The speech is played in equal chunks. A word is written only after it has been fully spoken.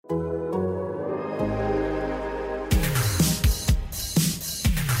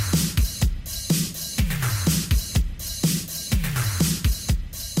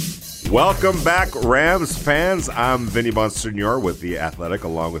Welcome back, Rams fans. I'm Vinny Bonsignor with The Athletic,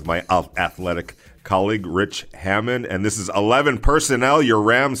 along with my Athletic colleague, Rich Hammond. And this is 11 Personnel, your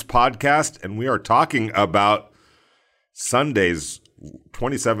Rams podcast. And we are talking about Sunday's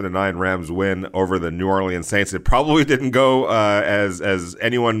 27-9 Rams win over the New Orleans Saints. It probably didn't go as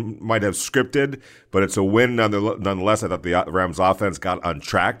anyone might have scripted, but it's a win nonetheless. I thought the Rams offense got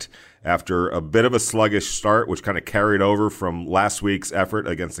untracked after a bit of a sluggish start, which kind of carried over from last week's effort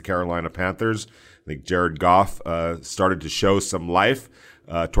against the Carolina Panthers. I think Jared Goff started to show some life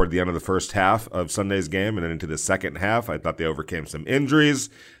toward the end of the first half of Sunday's game and then into the second half. I thought they overcame some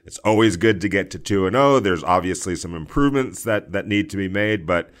injuries. It's always good to get to 2-0. There's obviously some improvements that need to be made,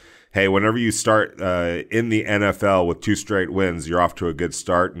 but hey, whenever you start in the NFL with 2 straight wins, you're off to a good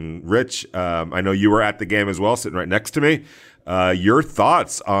start. And Rich, I know you were at the game as well, sitting right next to me. Your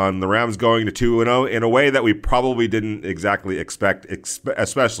thoughts on the Rams going to 2-0 in a way that we probably didn't exactly expect,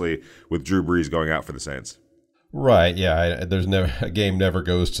 especially with Drew Brees going out for the Saints. Right, yeah. A game never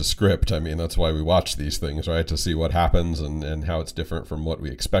goes to script. I mean, that's why we watch these things, right? To see what happens and how it's different from what we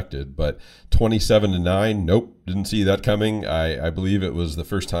expected. But 27-9, nope, didn't see that coming. I believe it was the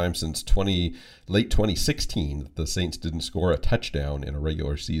first time since late 2016 that the Saints didn't score a touchdown in a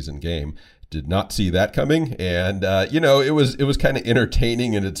regular season game. Did not see that coming, and it was kind of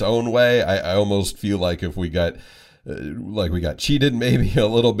entertaining in its own way. I almost feel like if we got cheated maybe a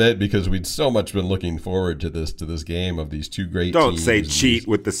little bit, because we'd so much been looking forward to this game of these two great teams. Don't say cheat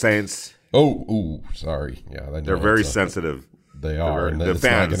with the Saints. Oh, sorry. Yeah, they're very sensitive. They are. It's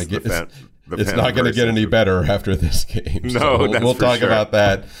not going to get any better after this game. No, we'll talk about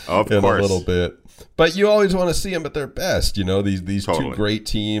that in a little bit. But you always want to see them at their best, these totally. Two great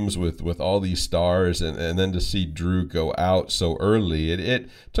teams with all these stars, and then to see Drew go out so early, it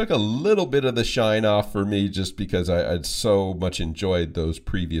took a little bit of the shine off for me, just because I'd so much enjoyed those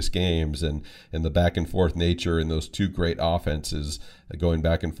previous games and the back and forth nature and those two great offenses going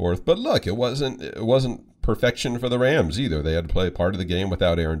back and forth. But look, it wasn't perfection for the Rams either. They had to play part of the game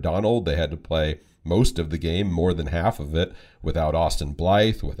without Aaron Donald. They had to play most of the game, more than half of it, without Austin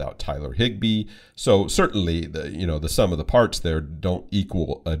Blythe, without Tyler Higbee. So certainly the sum of the parts there don't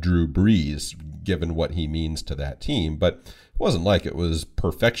equal a Drew Brees, given what he means to that team. But it wasn't like it was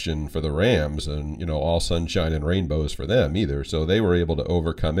perfection for the Rams and all sunshine and rainbows for them either. So they were able to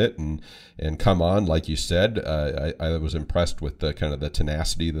overcome it and come on, like you said. I was impressed with the kind of the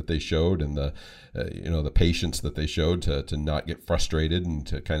tenacity that they showed and the patience that they showed to not get frustrated and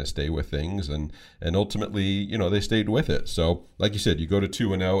to kind of stay with things, and ultimately they stayed with it. So like you said, you go to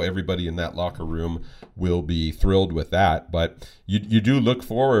 2-0, everybody in that locker room will be thrilled with that. But you do look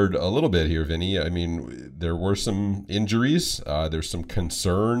forward a little bit here, Vinny. I mean, there were some injuries. There's some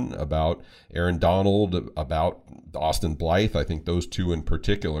concern about Aaron Donald, about Austin Blythe. I think those two in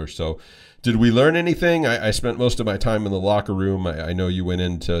particular. So did we learn anything? I spent most of my time in the locker room. I know you went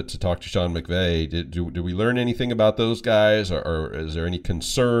in to talk to Sean McVay. Did we learn anything about those guys? Or is there any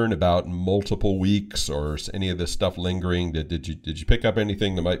concern about multiple weeks or any of this stuff lingering? Did you pick up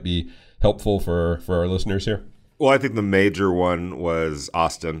anything that might be helpful for our listeners here? Well, I think the major one was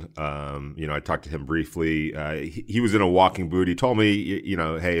Austin. I talked to him briefly. He was in a walking boot. He told me,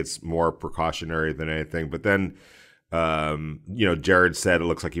 hey, it's more precautionary than anything. But then, Jared said it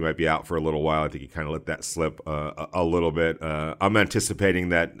looks like he might be out for a little while. I think he kind of let that slip a little bit. I'm anticipating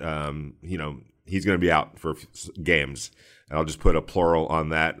that, he's going to be out for games. And I'll just put a plural on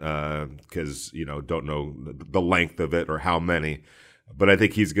that because, don't know the length of it or how many. But I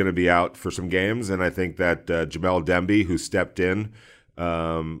think he's going to be out for some games, and I think that Jamel Demby, who stepped in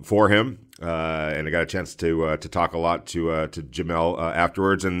for him, and I got a chance to talk a lot to Jamel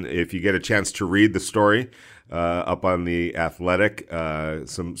afterwards. And if you get a chance to read the story up on The Athletic,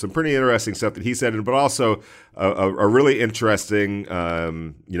 some pretty interesting stuff that he said, but also a really interesting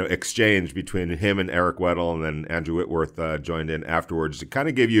exchange between him and Eric Weddle, and then Andrew Whitworth joined in afterwards to kind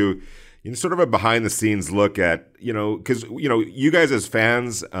of give you sort of a behind-the-scenes look at, because, you guys as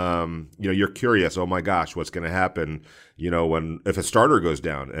fans, you're curious, oh, my gosh, what's going to happen, if a starter goes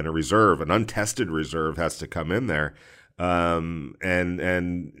down and an untested reserve has to come in there.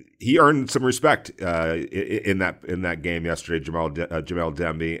 And he earned some respect in that game yesterday, Jamel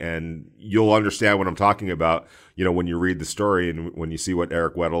Demby, and you'll understand what I'm talking about, when you read the story and when you see what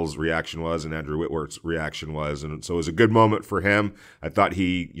Eric Weddle's reaction was and Andrew Whitworth's reaction was. And so it was a good moment for him. I thought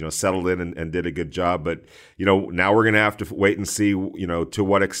he, settled in and did a good job. But, now we're going to have to wait and see, to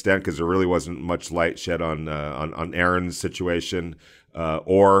what extent, because there really wasn't much light shed on Aaron's situation.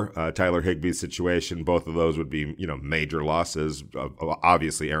 or Tyler Higbee's situation. Both of those would be, major losses.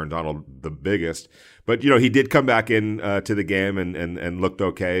 Obviously, Aaron Donald the biggest. But, he did come back in to the game and looked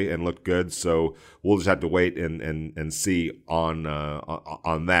okay and looked good. So we'll just have to wait and see on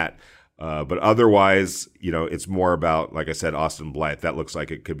that. But otherwise, it's more about, like I said, Austin Blythe. That looks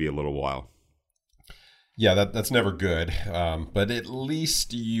like it could be a little while. Yeah, that's never good. But at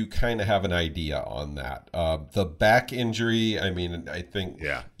least you kind of have an idea on that. The back injury, I think,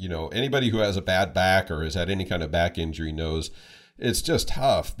 anybody who has a bad back or has had any kind of back injury knows it's just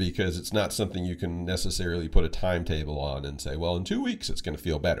tough because it's not something you can necessarily put a timetable on and say, well, in 2 weeks it's going to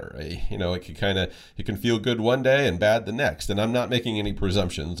feel better. It can feel good one day and bad the next. And I'm not making any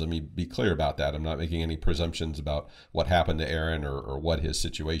presumptions. Let me be clear about that. I'm not making any presumptions about what happened to Aaron or what his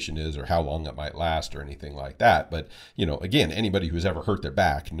situation is or how long it might last or anything like that. But, again, anybody who's ever hurt their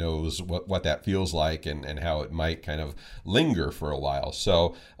back knows what that feels like and how it might kind of linger for a while.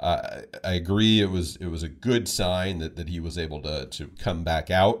 So I agree. It was a good sign that he was able to come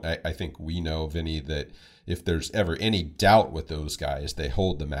back out. I think we know, Vinny, that if there's ever any doubt with those guys, they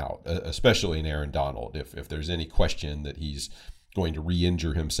hold them out, especially in Aaron Donald. If there's any question that he's going to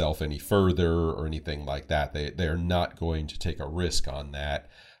re-injure himself any further or anything like that, they're not going to take a risk on that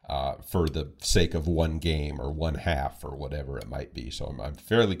for the sake of one game or one half or whatever it might be. So I'm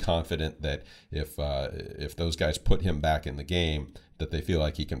fairly confident that if those guys put him back in the game, that they feel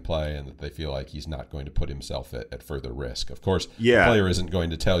like he can play and that they feel like he's not going to put himself at further risk. Of course, The player isn't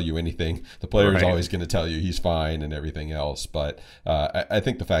going to tell you anything. The player is always going to tell you he's fine and everything else. But I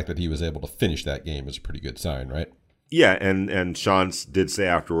think the fact that he was able to finish that game is a pretty good sign, right? Yeah, and Sean did say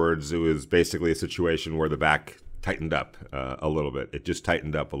afterwards it was basically a situation where the back tightened up a little bit. It just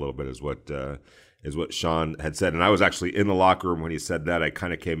tightened up a little bit is what Sean had said. And I was actually in the locker room when he said that. I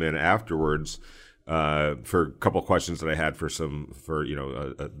kind of came in afterwards for a couple questions that I had for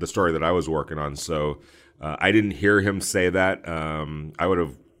the story that I was working on. So I didn't hear him say that. I would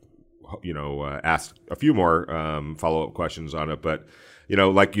have, asked a few more follow-up questions on it. But,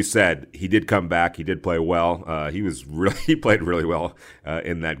 like you said, he did come back. He did play well. He played really well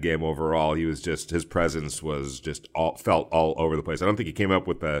in that game overall. His presence was felt all over the place. I don't think he came up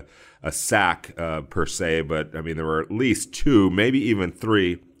with a sack per se, but there were at least two, maybe even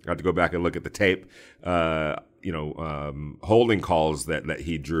three. I have to go back and look at the tape. Holding calls that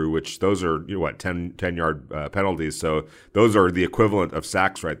he drew, which those are 10-yard penalties. So those are the equivalent of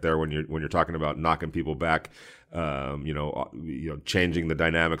sacks right there when you're talking about knocking people back. Changing the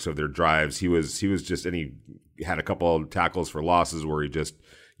dynamics of their drives. He was just, and he had a couple of tackles for losses where he just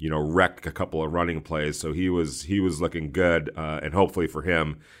wrecked a couple of running plays. So he was looking good, and hopefully for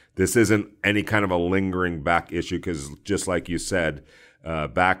him, this isn't any kind of a lingering back issue because just like you said.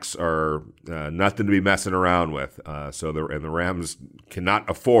 Backs are nothing to be messing around with. So the Rams cannot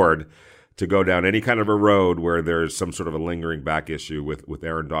afford to go down any kind of a road where there's some sort of a lingering back issue with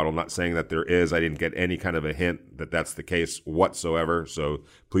Aaron Donald. Not saying that there is. I didn't get any kind of a hint that that's the case whatsoever. So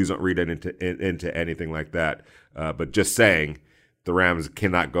please don't read into anything like that. But just saying the Rams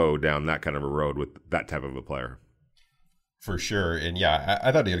cannot go down that kind of a road with that type of a player. For sure. And yeah,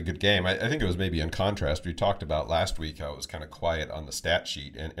 I thought he had a good game. I think it was maybe in contrast. We talked about last week how it was kind of quiet on the stat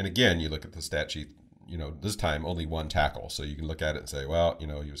sheet. And again, you look at the stat sheet, this time only one tackle. So you can look at it and say, well,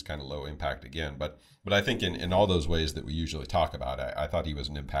 he was kind of low impact again. But I think in all those ways that we usually talk about, I thought he was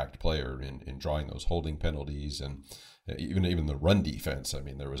an impact player in drawing those holding penalties and even the run defense.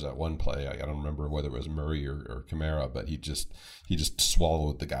 There was that one play, I don't remember whether it was Murray or Kamara, but he just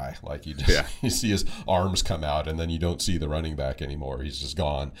swallowed the guy. Like you see his arms come out and then you don't see the running back anymore. He's just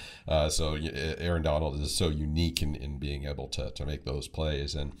gone. So Aaron Donald is so unique in being able to make those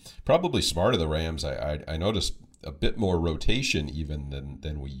plays, and probably smart of the Rams. I noticed a bit more rotation even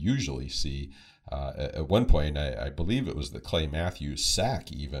than we usually see. At one point, I believe it was the Clay Matthews sack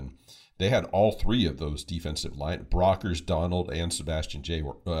even. They had all three of those defensive line, Brockers, Donald, and Sebastian Day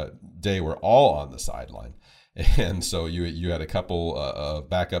were all on the sideline. And so you had a couple of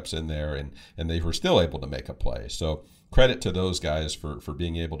backups in there, and they were still able to make a play. So credit to those guys for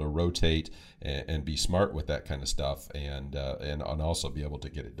being able to rotate and be smart with that kind of stuff and also be able to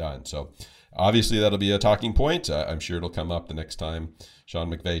get it done. So obviously that'll be a talking point. I'm sure it'll come up the next time Sean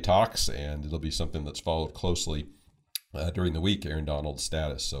McVay talks, and it'll be something that's followed closely during the week, Aaron Donald's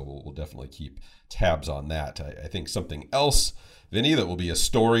status. So we'll definitely keep tabs on that. I think something else, Vinny, that will be a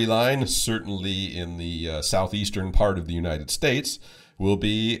storyline, certainly in the southeastern part of the United States, will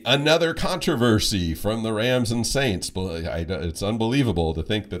be another controversy from the Rams and Saints. It's unbelievable to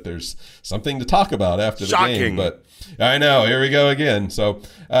think that there's something to talk about after the game, but I know, here we go again. So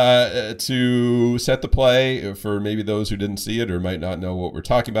to set the play for maybe those who didn't see it or might not know what we're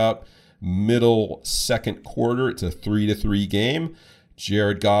talking about, middle second quarter, it's a 3-3 game.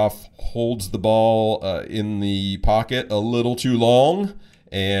 Jared Goff holds the ball in the pocket a little too long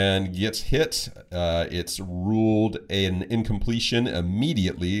and gets hit. It's ruled an incompletion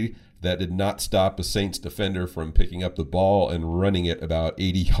immediately. That did not stop a Saints defender from picking up the ball and running it about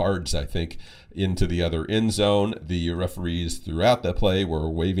 80 yards, I think, into the other end zone. The referees throughout the play were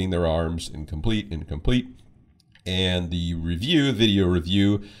waving their arms, incomplete. And the video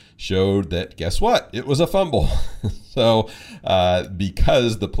review showed that, guess what? It was a fumble. So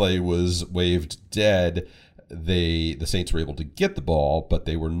because the play was waved dead, the Saints were able to get the ball, but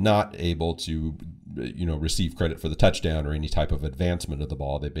they were not able to receive credit for the touchdown or any type of advancement of the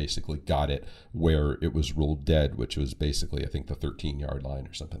ball. They basically got it where it was ruled dead, which was basically, I think, the 13-yard line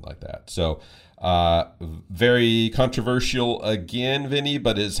or something like that. So very controversial again, Vinny,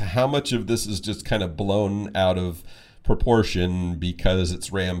 but how much of this is just kind of blown out of proportion because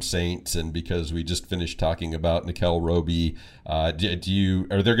it's Rams Saints and because we just finished talking about Nickel Roby. Are there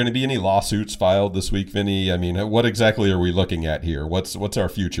going to be any lawsuits filed this week, Vinny? I mean, what exactly are we looking at here? What's our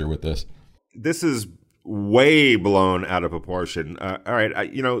future with this? This is way blown out of proportion. All right,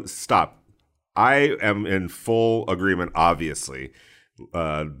 stop. I am in full agreement, obviously.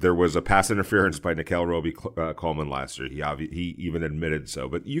 There was a pass interference by Nickel Roby Coleman last year. He even admitted so.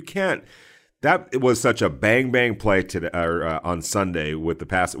 But you can't. That was such a bang play today on Sunday with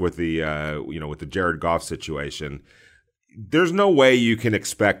the Jared Goff situation. There's no way you can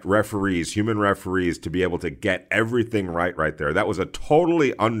expect human referees, to be able to get everything right there. That was a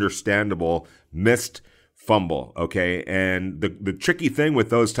totally understandable missed fumble, okay? And the tricky thing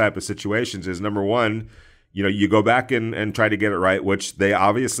with those type of situations is, number one, you go back and try to get it right, which they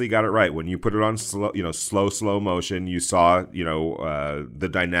obviously got it right. When you put it on slow motion, you saw, the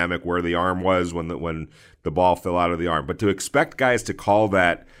dynamic where the arm was when the ball fell out of the arm. But to expect guys to call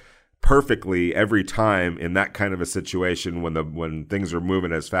that perfectly every time in that kind of a situation when things are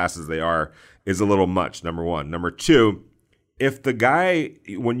moving as fast as they are is a little much, number one. Number two, if the guy,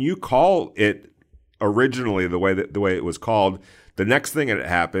 when you call it originally the way it was called, the next thing that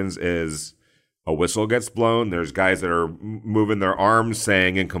happens is a whistle gets blown. There's guys that are moving their arms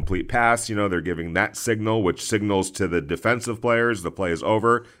saying incomplete pass. They're giving that signal, which signals to the defensive players the play is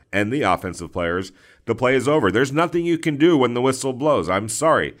over, and the offensive players the play is over. There's nothing you can do when the whistle blows. I'm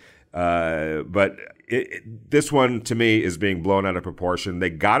sorry. But this one, to me, is being blown out of proportion. They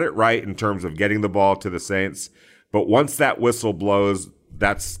got it right in terms of getting the ball to the Saints, but once that whistle blows,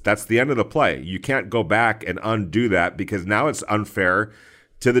 that's the end of the play. You can't go back and undo that, because now it's unfair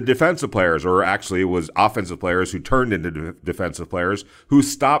to the defensive players, or actually it was offensive players who turned into defensive players who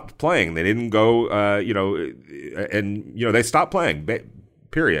stopped playing. They didn't go, they stopped playing,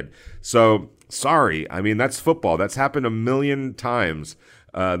 period. So, sorry. I mean, that's football. That's happened a million times.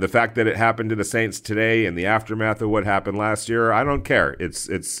 The fact that it happened to the Saints today in the aftermath of what happened last year, I don't care.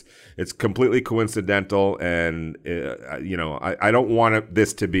 It's completely coincidental, and I don't want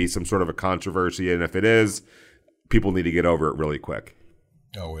this to be some sort of a controversy. And if it is, people need to get over it really quick.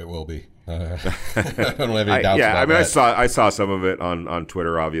 Oh, it will be. I don't have any doubts. I mean, that. I saw some of it on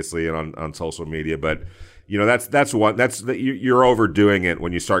Twitter, obviously, and on social media, but. You're overdoing it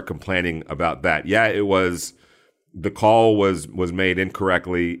when you start complaining about that. Yeah, it was. The call was made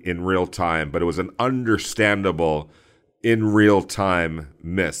incorrectly in real time, but it was an understandable in real time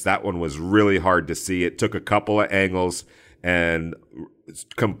miss. That one was really hard to see. It took a couple of angles and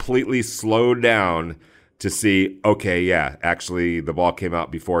completely slowed down to see, okay, yeah, actually the ball came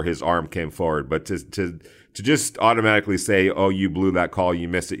out before his arm came forward. But to just automatically say, oh, you blew that call, you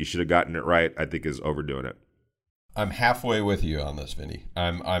missed it, you should have gotten it right, I think is overdoing it. I'm halfway with you on this, Vinny.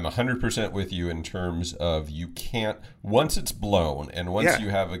 I'm 100% with you in terms of you can't, once it's blown and once you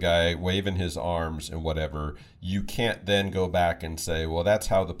have a guy waving his arms and whatever, you can't then go back and say, well, that's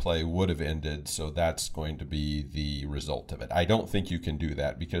how the play would have ended, so that's going to be the result of it. I don't think you can do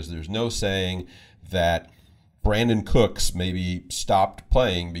that, because there's no saying that Brandon Cooks maybe stopped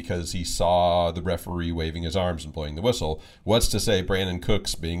playing because he saw the referee waving his arms and blowing the whistle. What's to say Brandon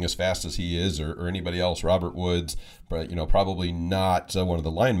Cooks, being as fast as he is, or anybody else, Robert Woods, probably not one of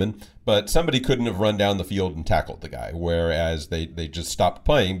the linemen, but somebody couldn't have run down the field and tackled the guy, whereas they just stopped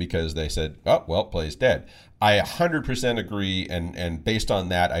playing because they said, oh, well, play's dead. I 100% agree, and based on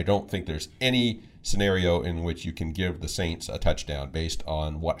that, I don't think there's any scenario in which you can give the Saints a touchdown based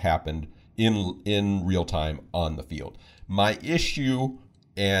on what happened in real time on the field. My issue,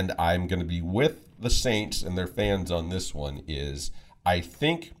 and I'm going to be with the Saints and their fans on this one, is I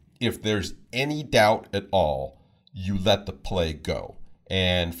think if there's any doubt at all, you let the play go.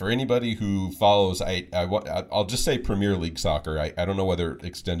 And for anybody who follows, I'll just say Premier League soccer. I don't know whether it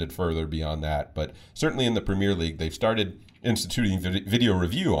extended further beyond that, but certainly in the Premier League, they've started instituting video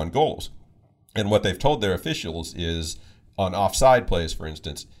review on goals. And what they've told their officials is, on offside plays, for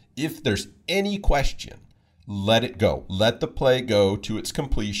instance, if there's any question, let it go. Let the play go to its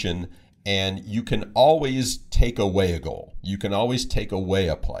completion, and you can always take away a goal. You can always take away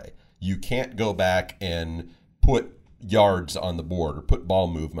a play. You can't go back and put yards on the board or put ball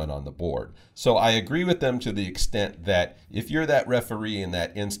movement on the board. So I agree with them to the extent that if you're that referee in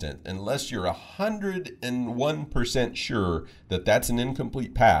that instant, unless you're 101% sure that that's an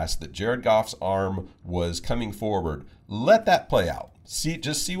incomplete pass, that Jared Goff's arm was coming forward, let that play out.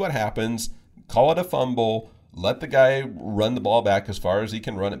 Just see what happens. Call it a fumble. Let the guy run the ball back as far as he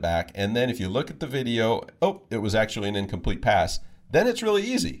can run it back. And then if you look at the video, it was actually an incomplete pass. Then it's really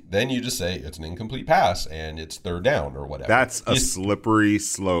easy. Then you just say it's an incomplete pass and it's third down or whatever. That's a slippery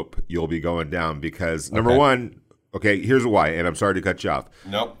slope you'll be going down because, number one, here's why, and I'm sorry to cut you off.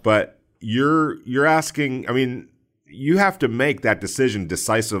 Nope. But you're asking, you have to make that decision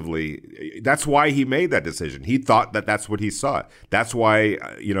decisively. That's why he made that decision. He thought that that's what he saw. That's why,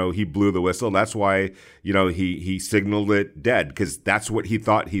 he blew the whistle. That's why, he signaled it dead because that's what he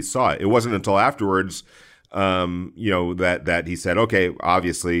thought he saw. It wasn't until afterwards that he said, okay,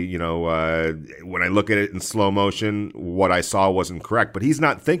 obviously, when I look at it in slow motion, what I saw wasn't correct. But he's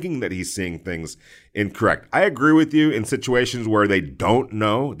not thinking that he's seeing things incorrect. I agree with you in situations where they don't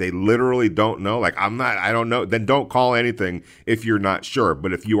know, they literally don't know. Like, I don't know. Then don't call anything if you're not sure.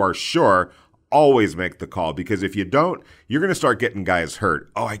 But if you are sure, always make the call, because if you don't, you're going to start getting guys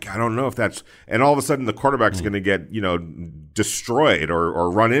hurt. I don't know if that's, and all of a sudden the quarterback's going to get, destroyed or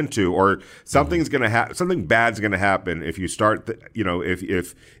run into, or something's going to happen. Something bad's going to happen if you start,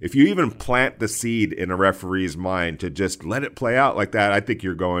 if you even plant the seed in a referee's mind to just let it play out like that. I think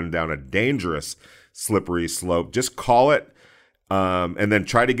you're going down a dangerous, slippery slope. Just call it. And then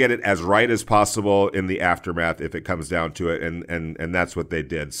try to get it as right as possible in the aftermath if it comes down to it. And that's what they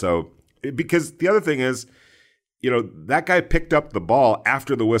did. So, because the other thing is, that guy picked up the ball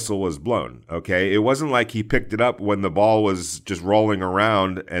after the whistle was blown, okay? It wasn't like he picked it up when the ball was just rolling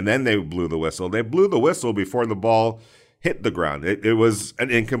around and then they blew the whistle. They blew the whistle before the ball hit the ground. It was an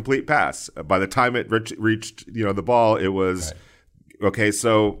incomplete pass. By the time it reached, the ball, it was right. Okay,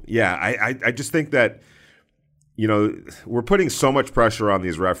 so, yeah, I just think that, we're putting so much pressure on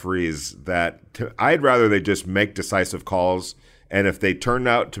these referees that I'd rather they just make decisive calls. And if they turn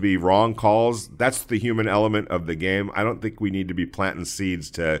out to be wrong calls, that's the human element of the game. I don't think we need to be planting seeds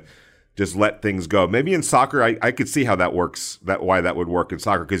to just let things go. Maybe in soccer, I could see how that works, why that would work in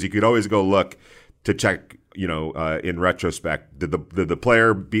soccer, because you could always go look to check, in retrospect, did the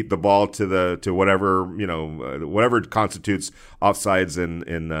player beat the ball to whatever, whatever constitutes offsides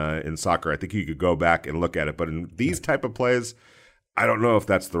in soccer. I think you could go back and look at it. But in these type of plays, I don't know if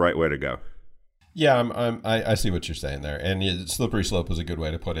that's the right way to go. Yeah, I see what you're saying there, and slippery slope is a good way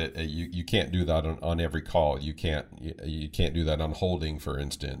to put it. You can't do that on every call. You can't do that on holding, for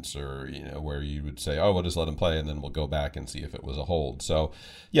instance, or where you would say, we'll just let him play, and then we'll go back and see if it was a hold. So,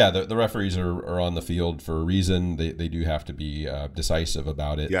 yeah, the referees are on the field for a reason. They do have to be decisive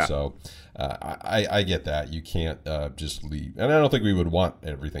about it. Yeah. So I get that. You can't just leave, and I don't think we would want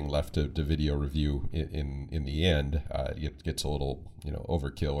everything left to video review in the end. It gets a little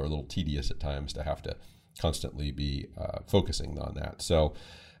overkill or a little tedious at times to have to constantly be focusing on that. So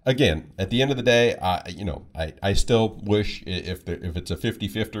again, at the end of the day, I still wish if it's a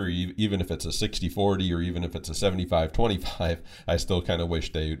 50-50 or even if it's a 60-40 or even if it's a 75-25, I still kind of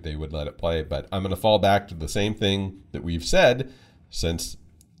wish they would let it play. But I'm going to fall back to the same thing that we've said since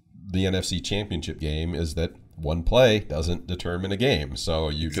the NFC Championship game, is that one play doesn't determine a game. So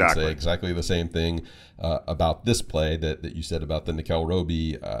you can say exactly the same thing about this play that you said about the Nickel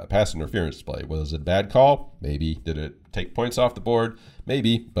Roby pass interference play. Was it a bad call? Maybe. Did it take points off the board?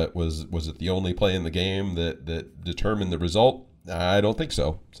 Maybe. But was it the only play in the game that determined the result? I don't think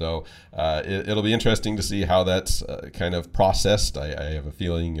so. So it'll be interesting to see how that's kind of processed. I have a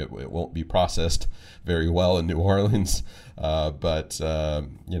feeling it won't be processed very well in New Orleans. But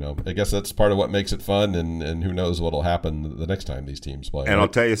I guess that's part of what makes it fun, and who knows what'll happen the next time these teams play. And right? I'll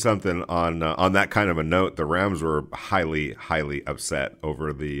tell you something on that kind of a note. The Rams were highly, highly upset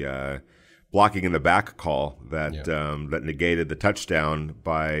over the blocking in the back call that negated the touchdown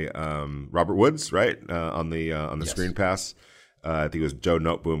by Robert Woods, right, on the screen pass. I think it was Joe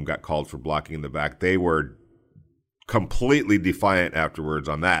Noteboom got called for blocking in the back. They were completely defiant afterwards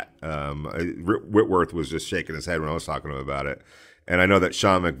on that. Whitworth was just shaking his head when I was talking to him about it. And I know that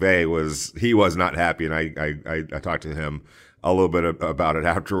Sean McVay was not happy. And I talked to him a little bit about it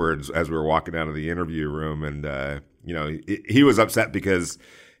afterwards as we were walking down to the interview room. And, he was upset because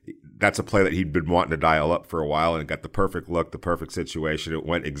that's a play that he'd been wanting to dial up for a while, and it got the perfect look, the perfect situation. It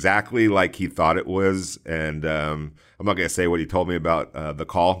went exactly like he thought it was. And I'm not going to say what he told me about the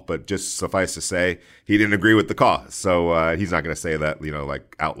call, but just suffice to say, he didn't agree with the call. So he's not going to say that,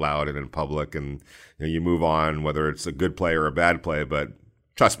 like out loud and in public. And you move on, whether it's a good play or a bad play. But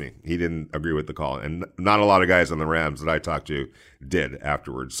trust me, he didn't agree with the call. And not a lot of guys on the Rams that I talked to did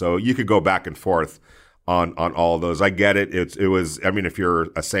afterwards. So you could go back and forth on all of those. I get it. It was, I mean, if you're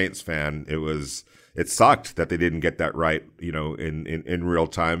a Saints fan, it sucked that they didn't get that right, in real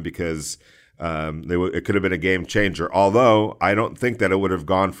time, because it could have been a game changer. Although I don't think that it would have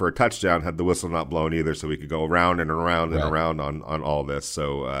gone for a touchdown had the whistle not blown either. So we could go around and around and around on all this.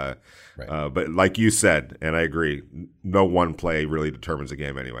 So, but like you said, and I agree, no one play really determines a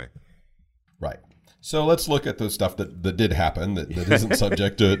game anyway. Right. So let's look at the stuff that did happen that isn't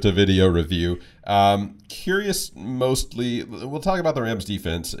subject to video review. Curious mostly, we'll talk about the Rams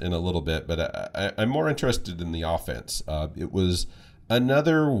defense in a little bit, but I'm more interested in the offense. It was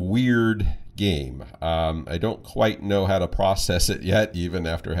another weird game. I don't quite know how to process it yet, even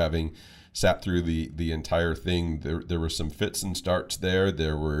after having sat through the entire thing. There were some fits and starts there.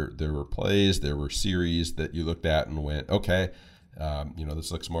 There were plays, there were series that you looked at and went, okay,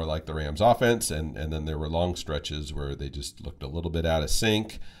 this looks more like the Rams offense. And then there were long stretches where they just looked a little bit out of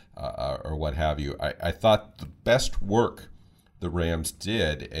sync or what have you. I thought the best work the Rams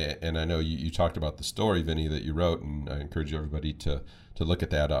did, and I know you talked about the story, Vinny, that you wrote, and I encourage everybody to look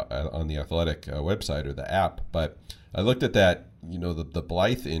at that on the Athletic website or the app. But I looked at that, the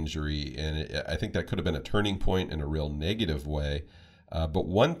Blythe injury, and I think that could have been a turning point in a real negative way. But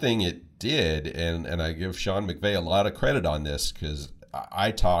one thing it did, and I give Sean McVay a lot of credit on this, because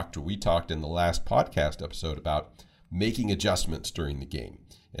we talked in the last podcast episode about making adjustments during the game.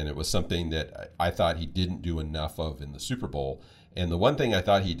 And it was something that I thought he didn't do enough of in the Super Bowl. And the one thing I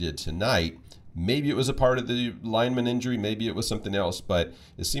thought he did tonight, maybe it was a part of the lineman injury, maybe it was something else, but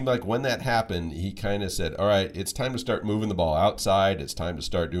it seemed like when that happened, he kind of said, all right, it's time to start moving the ball outside. It's time to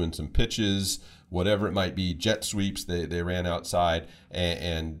start doing some pitches, whatever it might be, jet sweeps. They ran outside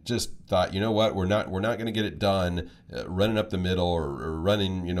and just thought, you know what, we're not going to get it done running up the middle or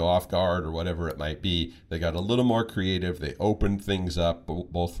running, off guard or whatever it might be. They got a little more creative. They opened things up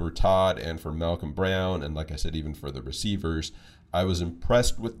both for Todd and for Malcolm Brown, and like I said, even for the receivers. I was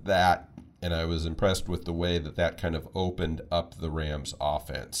impressed with that, and I was impressed with the way that kind of opened up the Rams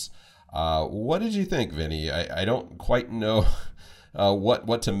offense. What did you think, Vinny? I don't quite know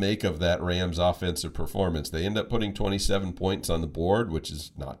what to make of that Rams offensive performance. They end up putting 27 points on the board, which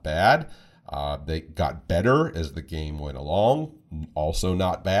is not bad. They got better as the game went along, also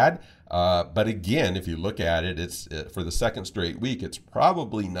not bad. But again, if you look at it, it's for the second straight week, it's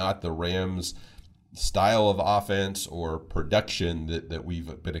probably not the Rams' style of offense or production that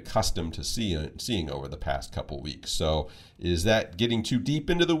we've been accustomed to seeing over the past couple weeks. So is that getting too deep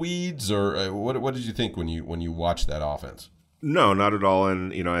into the weeds, or what did you think when you watched that offense? No, not at all.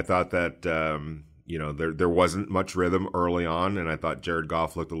 And, I thought that, there wasn't much rhythm early on. And I thought Jared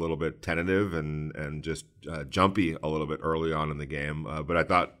Goff looked a little bit tentative and just jumpy a little bit early on in the game. But I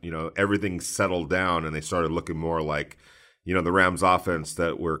thought, everything settled down and they started looking more like, the Rams offense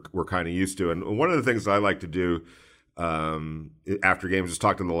that we're kind of used to. And one of the things that I like to do after games is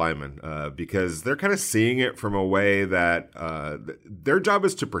talk to the linemen because they're kind of seeing it from a way that their job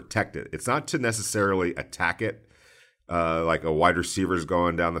is to protect it. It's not to necessarily attack it. Like a wide receiver is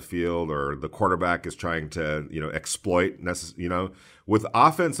going down the field or the quarterback is trying to, exploit, with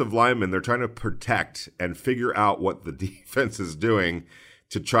offensive linemen, they're trying to protect and figure out what the defense is doing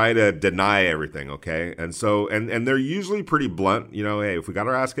to try to deny everything. Okay. And so, and they're usually pretty blunt, hey, if we got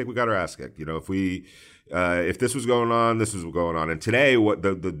our ass kicked, we got our ass kicked. If this was going on, this was going on. And today, what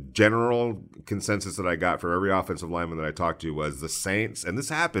the general consensus that I got from every offensive lineman that I talked to was the Saints, and this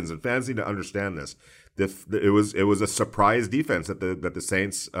happens, and fans need to understand this. It was a surprise defense that the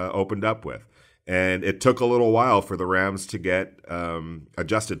Saints opened up with, and it took a little while for the Rams to get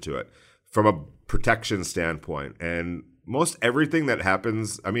adjusted to it from a protection standpoint. And most everything that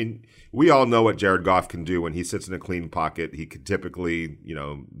happens, I mean, we all know what Jared Goff can do when he sits in a clean pocket. He could typically,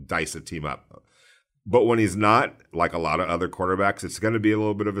 dice a team up. But when he's not, like a lot of other quarterbacks, it's going to be a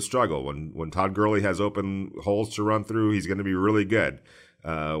little bit of a struggle. When Todd Gurley has open holes to run through, he's going to be really good.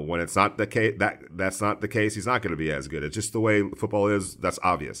 When it's not the case, that's not the case, he's not going to be as good. It's just the way football is. That's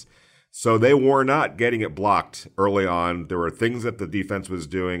obvious. So they were not getting it blocked early on. There were things that the defense was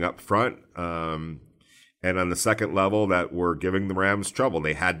doing up front and on the second level that were giving the Rams trouble.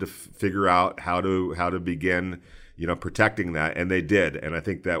 They had to figure out how to begin, protecting that, and they did. And I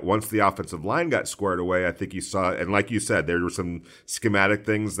think that once the offensive line got squared away, I think you saw, and like you said, there were some schematic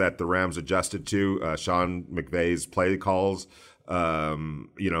things that the Rams adjusted to. Sean McVay's play calls,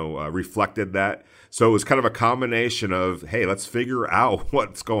 reflected that. So it was kind of a combination of, hey, let's figure out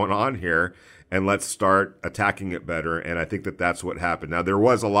what's going on here and let's start attacking it better. And I think that that's what happened. Now, there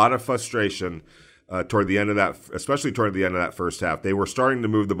was a lot of frustration toward the end of that, especially toward the end of that first half. They were starting to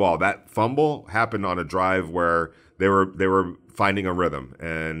move the ball. That fumble happened on a drive where they were finding a rhythm.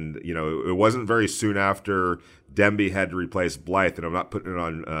 And, it wasn't very soon after Demby had to replace Blythe. And I'm not putting it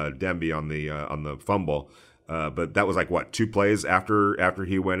on Demby on the fumble. But that was 2 plays after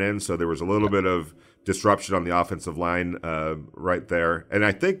he went in. So there was a little bit of disruption on the offensive line right there. And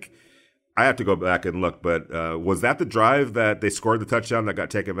I think I have to go back and look, but was that the drive that they scored the touchdown that got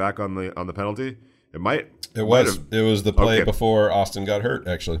taken back on the penalty? It was the play before Austin got hurt,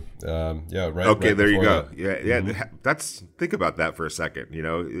 actually. Right. Okay, right there you go. Yeah. Think about that for a second.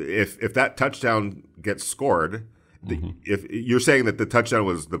 If that touchdown gets scored, if you're saying that the touchdown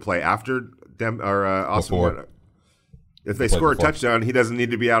was the play after Austin before. If they score a touchdown, he doesn't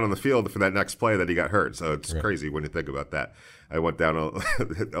need to be out on the field for that next play that he got hurt. So it's crazy when you think about that. I went down on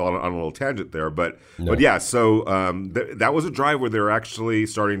a little tangent there, but yeah. So that was a drive where they were actually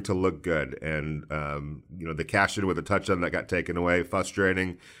starting to look good, and they cashed in with a touchdown that got taken away,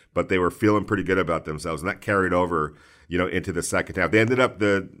 frustrating, but they were feeling pretty good about themselves, and that carried over, into the second half. They ended up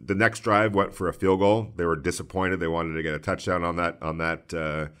the next drive went for a field goal. They were disappointed. They wanted to get a touchdown on that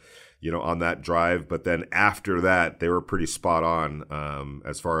drive. But then after that, they were pretty spot on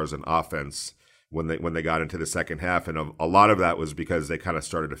as far as an offense when they got into the second half. And a lot of that was because they kind of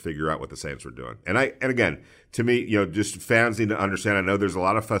started to figure out what the Saints were doing. And again, to me, just fans need to understand. I know there's a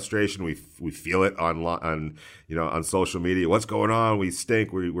lot of frustration. We feel it on social media. What's going on? We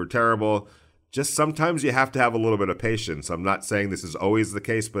stink. We're terrible. Just sometimes you have to have a little bit of patience. I'm not saying this is always the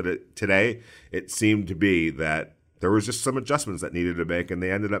case, but today it seemed to be that there was just some adjustments that needed to make, and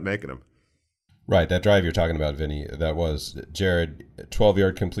they ended up making them. Right, that drive you're talking about, Vinny, that was Jared,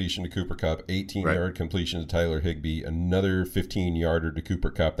 12-yard completion to Cooper Kupp, 18-yard completion to Tyler Higbee, another 15-yarder to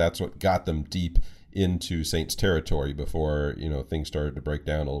Cooper Kupp. That's what got them deep into Saints territory before things started to break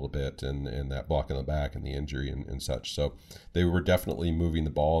down a little bit, and that block in the back and the injury and such. So they were definitely moving the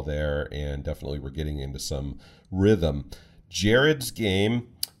ball there and definitely were getting into some rhythm. Jared's game,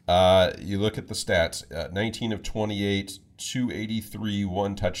 you look at the stats, 19 of 28, 283,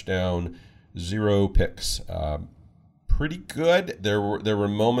 1 touchdown, 0 picks. Pretty good. There were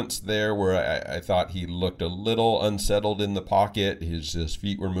moments there where I thought he looked a little unsettled in the pocket. His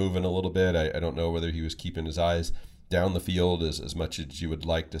feet were moving a little bit. I don't know whether he was keeping his eyes down the field as much as you would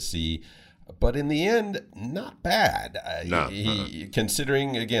like to see. But in the end, not bad.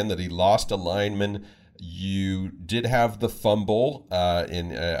 Considering, again, that he lost a lineman, you did have the fumble.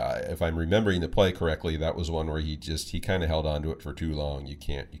 If I'm remembering the play correctly, that was one where he kind of held on to it for too long. You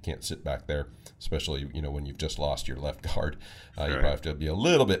can't sit back there, especially when you've just lost your left guard. You probably have to be a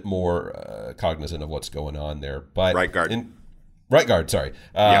little bit more cognizant of what's going on there. But right guard. Right guard. Sorry.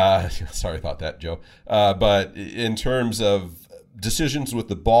 Sorry about that, Joe. But in terms of decisions with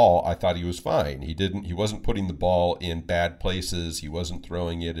the ball, I thought he was fine. He wasn't putting the ball in bad places. He wasn't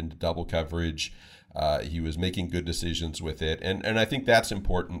throwing it into double coverage. He was making good decisions with it. And I think that's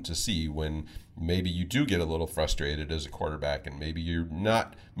important to see when maybe you do get a little frustrated as a quarterback and maybe you're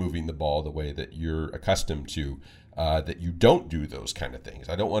not moving the ball the way that you're accustomed to, that you don't do those kind of things.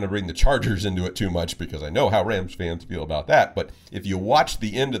 I don't want to bring the Chargers into it too much because I know how Rams fans feel about that. But if you watch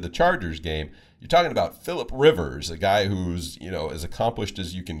the end of the Chargers game, you're talking about Phillip Rivers, a guy who's, as accomplished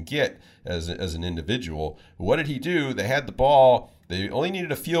as you can get as an individual. What did he do? They had the ball. They only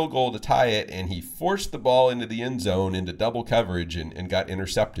needed a field goal to tie it, and he forced the ball into the end zone, into double coverage, and got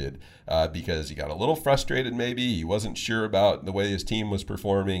intercepted because he got a little frustrated maybe. He wasn't sure about the way his team was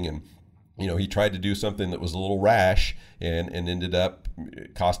performing, and he tried to do something that was a little rash and ended up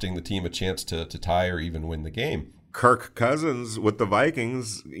costing the team a chance to tie or even win the game. Kirk Cousins with the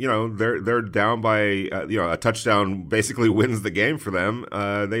Vikings, they're down by a touchdown basically wins the game for them.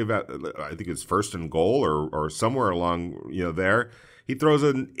 I think it's 1st and goal or somewhere along there. He throws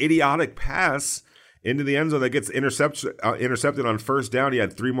an idiotic pass into the end zone that gets intercepted on first down. He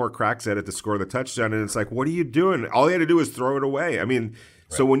had 3 more cracks at it to score the touchdown, and it's like, what are you doing? All he had to do was throw it away. I mean, right.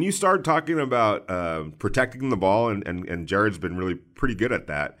 So when you start talking about protecting the ball, and Jared's been really pretty good at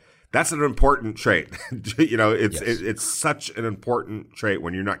that. That's an important trait. It's such an important trait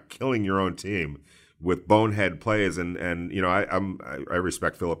when you're not killing your own team with bonehead plays. And I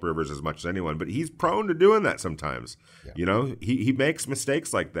respect Phillip Rivers as much as anyone, but he's prone to doing that sometimes. Yeah. He makes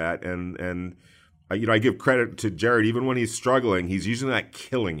mistakes like that, and I give credit to Jared. Even when he's struggling, he's usually not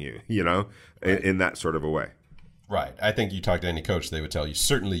killing you. In that sort of a way. Right. I think you talk to any coach, they would tell you,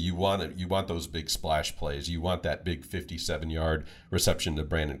 certainly you want those big splash plays. You want that big 57-yard reception to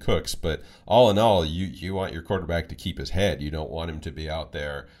Brandon Cooks. But all in all, you want your quarterback to keep his head. You don't want him to be out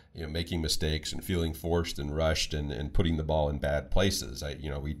there, making mistakes and feeling forced and rushed and putting the ball in bad places.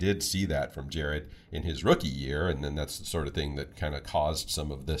 We did see that from Jared in his rookie year, and then that's the sort of thing that kind of caused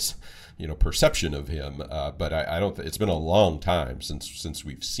some of this, perception of him. But I don't. It's been a long time since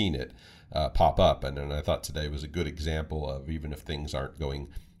we've seen it pop up, and I thought today was a good example of, even if things aren't going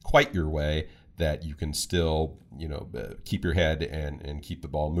quite your way, that you can still keep your head and keep the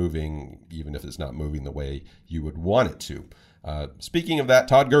ball moving, even if it's not moving the way you would want it to. Speaking of that,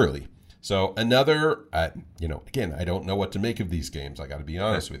 Todd Gurley. So another, again, I don't know what to make of these games. I got to be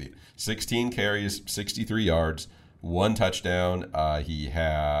honest with you. 16 carries, 63 yards, 1 touchdown. He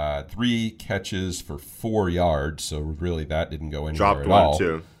had 3 catches for 4 yards. So really that didn't go anywhere at all. Dropped one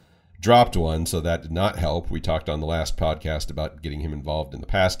too. Dropped one, so that did not help. We talked on the last podcast about getting him involved in the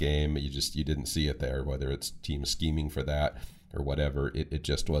pass game. You didn't see it there, whether it's team scheming for that or whatever. It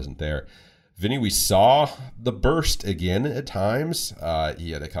just wasn't there. Vinny, we saw the burst again at times.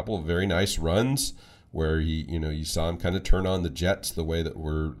 He had a couple of very nice runs where you saw him kind of turn on the jets the way that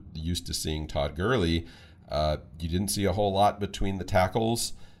we're used to seeing Todd Gurley. You didn't see a whole lot between the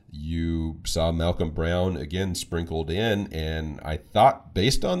tackles. You saw Malcolm Brown again sprinkled in, and I thought,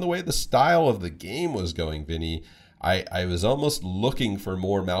 based on the way the style of the game was going, Vinny, I was almost looking for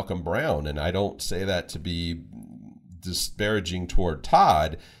more Malcolm Brown, and I don't say that to be disparaging toward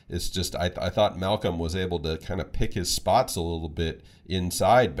Todd. It's just I thought Malcolm was able to kind of pick his spots a little bit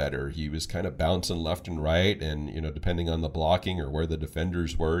inside better. He was kind of bouncing left and right, and depending on the blocking or where the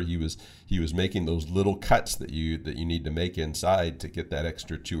defenders were, he was making those little cuts that you need to make inside to get that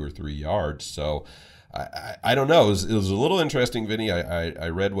extra 2 or 3 yards. So I don't know. It was a little interesting, Vinny. I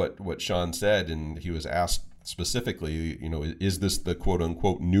read what Sean said, and he was asked specifically, is this the quote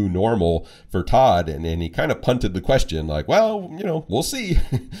unquote new normal for Todd? And he kind of punted the question like, well, we'll see.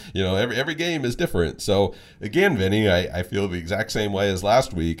 Every game is different. So again, Vinny, I feel the exact same way as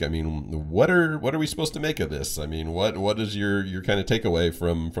last week. I mean, what are we supposed to make of this? I mean, what is your kind of takeaway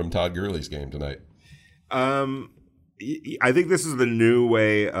from Todd Gurley's game tonight? I think this is the new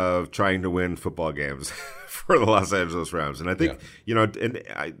way of trying to win football games for the Los Angeles Rams. And I think,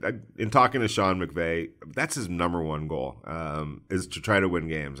 in talking to Sean McVay, that's his number one goal, is to try to win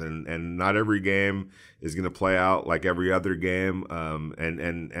games. And not every game is going to play out like every other game.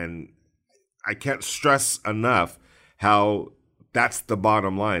 And I can't stress enough how that's the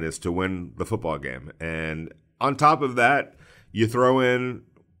bottom line, is to win the football game. And on top of that, you throw in,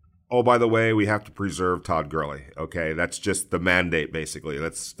 oh, by the way, we have to preserve Todd Gurley. Okay, that's just the mandate, basically.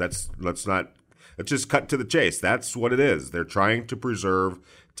 Let's just cut to the chase. That's what it is. They're trying to preserve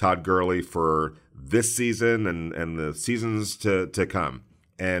Todd Gurley for this season and the seasons to come.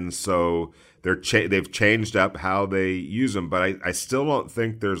 And so they've changed up how they use him. But I still don't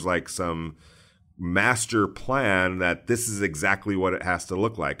think there's like some master plan that this is exactly what it has to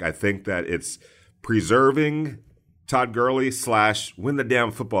look like. I think that it's preserving Todd Gurley / win the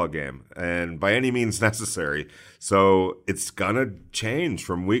damn football game, and by any means necessary. So it's going to change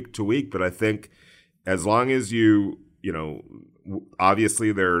from week to week, but I think as long as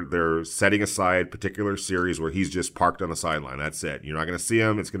obviously they're setting aside particular series where he's just parked on the sideline. That's it. You're not going to see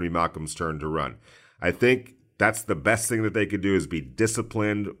him. It's going to be Malcolm's turn to run. I think that's the best thing that they could do, is be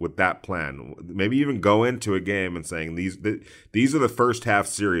disciplined with that plan. Maybe even go into a game and saying these are the first half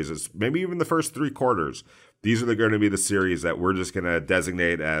series, maybe even the first 3 quarters. These are going to be the series that we're just going to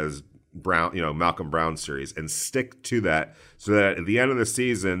designate as Malcolm Brown series, and stick to that, so that at the end of the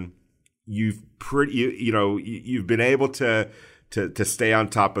season, you've been able to stay on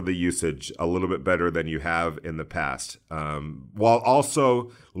top of the usage a little bit better than you have in the past, while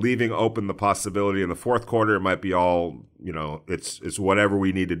also leaving open the possibility in the fourth quarter it might be all it's whatever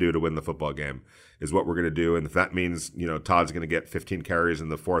we need to do to win the football game is what we're going to do, and if that means Todd's going to get 15 carries in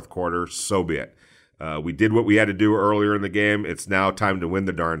the fourth quarter, so be it. We did what we had to do earlier in the game. It's now time to win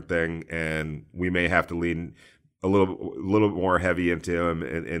the darn thing, and we may have to lean a little more heavy into him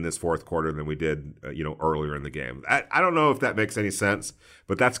in this fourth quarter than we did, earlier in the game. I don't know if that makes any sense,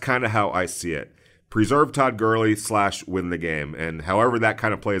 but that's kind of how I see it. Preserve Todd Gurley / win the game, and however that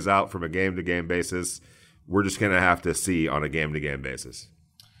kind of plays out from a game-to-game basis, we're just going to have to see on a game-to-game basis.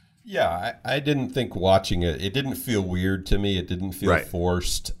 Yeah, I didn't think watching it, it didn't feel weird to me. It didn't feel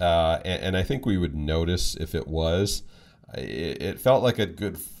forced. And I think we would notice if it was. It felt like a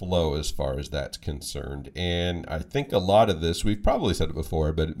good flow as far as that's concerned. And I think a lot of this, we've probably said it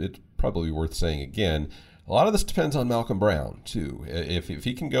before, but it's probably worth saying again, a lot of this depends on Malcolm Brown, too. If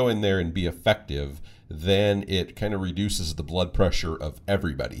he can go in there and be effective, then it kind of reduces the blood pressure of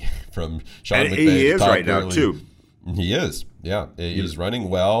everybty from Sean McVay. He is right now, too. He is, yeah. He's running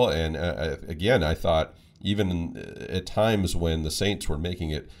well. And again, I thought even at times when the Saints were making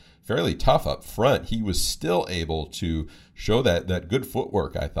it fairly tough up front, he was still able to show that good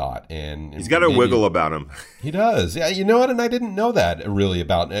footwork, I thought. And he's got a wiggle about him. He does. Yeah, you know what? And I didn't know that really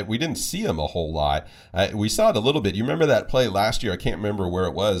about it. We didn't see him a whole lot. We saw it a little bit. You remember that play last year? I can't remember where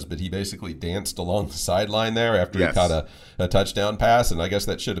it was, but he basically danced along the sideline there after he caught a touchdown pass. And I guess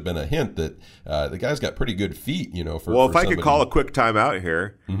that should have been a hint that the guy's got pretty good feet, you know. If I could call a quick timeout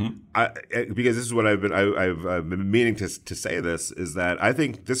here, because this is what I've been meaning to say this, is that I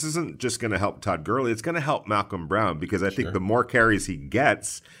think this isn't just going to help Todd Gurley. It's going to help Malcolm Brown, because I think the more carries he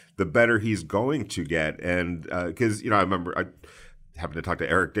gets, the better he's going to get. And because, I remember I happened to talk to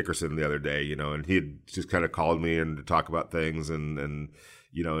Eric Dickerson the other day, and he had just kind of called me and to talk about things. And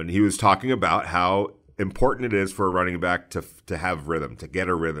he was talking about how important it is for a running back to have rhythm, to get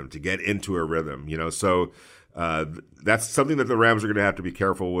a rhythm, to get into a rhythm, So that's something that the Rams are going to have to be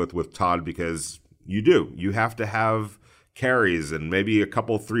careful with Todd, because you have to have carries and maybe a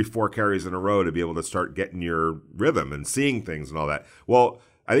couple 3-4 carries in a row to be able to start getting your rhythm and seeing things and all that. Well,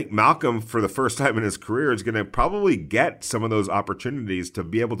 I think Malcolm, for the first time in his career, is going to probably get some of those opportunities to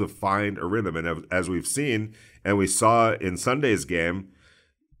be able to find a rhythm. And as we've seen, and we saw in Sunday's game,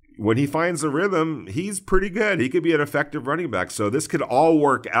 when he finds a rhythm, he's pretty good. He could be an effective running back. So this could all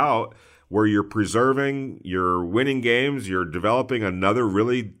work out where you're preserving, you're winning games, you're developing another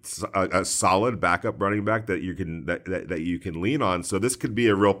really a solid backup running back that you can that you can lean on. So this could be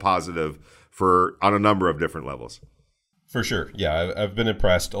a real positive on a number of different levels. For sure. Yeah, I've been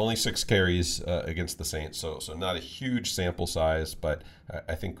impressed. Only 6 carries against the Saints, so not a huge sample size, but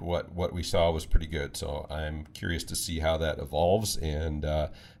I think what we saw was pretty good. So I'm curious to see how that evolves, and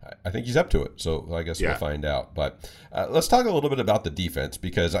I think he's up to it. So I guess we'll find out. But let's talk a little bit about the defense,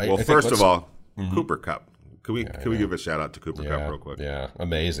 because first of all, Cooper Kupp. Can we give a shout out to Cooper Kupp real quick? Yeah,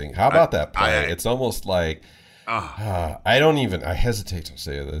 amazing. How about that play? It's almost like I hesitate to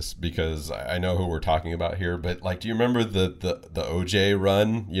say this because I know who we're talking about here, but do you remember the OJ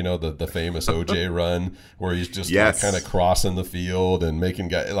run, the famous OJ run where he's just kind of crossing the field and making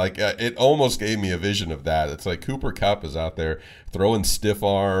guys it almost gave me a vision of that. It's like Cooper Kupp is out there throwing stiff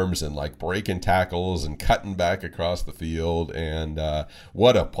arms and breaking tackles and cutting back across the field. And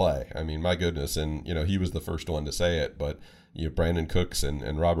what a play. I mean, my goodness. And, he was the first one to say it, but Brandon Cooks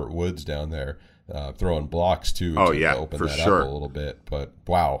and Robert Woods down there throwing blocks too to open that up a little bit. But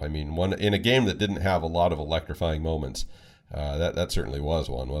wow, I mean, one in a game that didn't have a lot of electrifying moments, that certainly was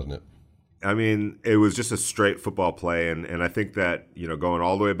one, wasn't it? I mean, it was just a straight football play, and I think that going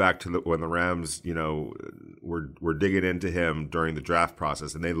all the way back to when the Rams were digging into him during the draft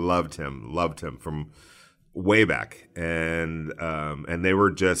process, and they loved him from way back, and they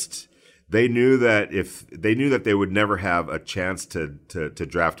were just. They knew that they would never have a chance to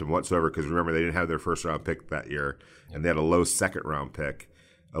draft him whatsoever, because remember, they didn't have their first round pick that year, and they had a lowish second round pick.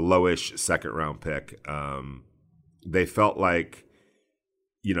 They felt like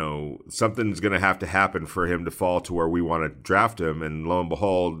something's going to have to happen for him to fall to where we want to draft him, and lo and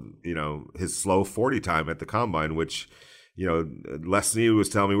behold, his slow 40 time at the combine, which. Les Snead was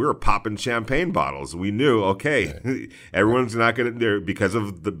telling me we were popping champagne bottles. We knew, okay, everyone's not going to, because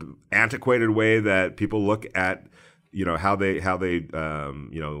of the antiquated way that people look at, how they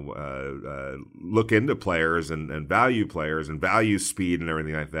look into players and value speed and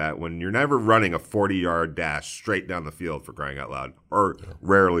everything like that. When you're never running a 40-yard dash straight down the field, for crying out loud, or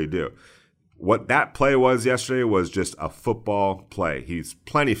rarely do. What that play was yesterday was just a football play. He's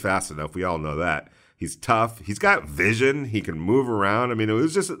plenty fast enough. We all know that. He's tough. He's got vision. He can move around. I mean,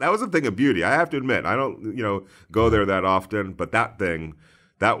 that was a thing of beauty. I have to admit, I don't, go there that often, but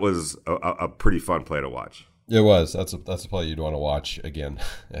that was a pretty fun play to watch. It was. That's a play you'd want to watch again,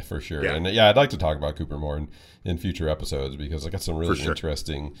 for sure. Yeah. And I'd like to talk about Cooper more in future episodes, because I got some really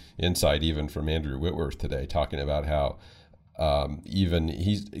interesting insight even from Andrew Whitworth today, talking about how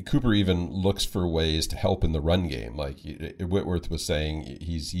Cooper even looks for ways to help in the run game. Like Whitworth was saying,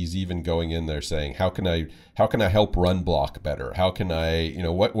 he's even going in there saying, how can I help run block better? How can I,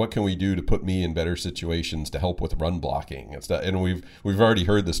 what can we do to put me in better situations to help with run blocking? And we've already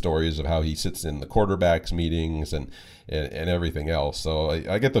heard the stories of how he sits in the quarterbacks meetings and everything else. So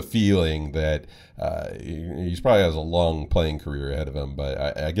I get the feeling that he probably has a long playing career ahead of him,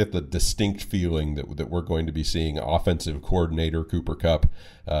 but I get the distinct feeling that we're going to be seeing offensive coordinator Cooper Kupp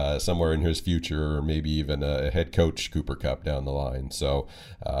somewhere in his future, or maybe even a head coach Cooper Kupp down the line. So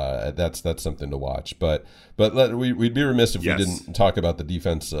that's something to watch. But we'd be remiss if we didn't talk about the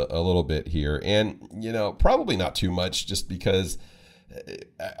defense a little bit here, and probably not too much, just because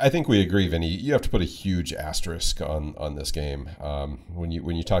I think we agree, Vinny. You have to put a huge asterisk on this game when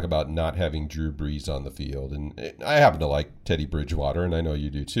you talk about not having Drew Brees on the field. And I happen to like Teddy Bridgewater, and I know you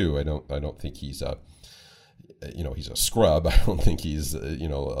do too. I don't think he's a scrub. I don't think he's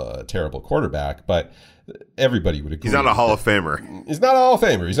a terrible quarterback, but everybody would agree. He's not a Hall of Famer. He's not a Hall of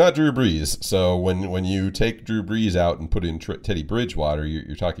Famer. He's not Drew Brees. So when you take Drew Brees out and put in Teddy Bridgewater,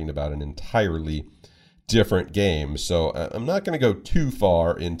 you're talking about an entirely different game. So I'm not going to go too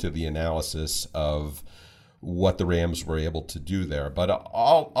far into the analysis of what the Rams were able to do there, but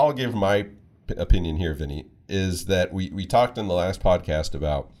I'll give my opinion here, Vinny, is that we talked in the last podcast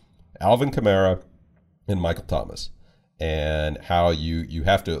about Alvin Kamara and Michael Thomas and how you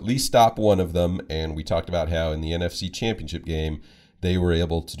have to at least stop one of them, and we talked about how in the NFC Championship game they were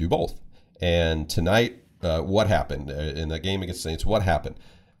able to do both. And tonight, what happened in the game against the Saints? What happened?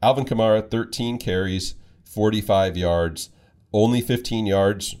 Alvin Kamara, 13 carries, 45 yards, only 15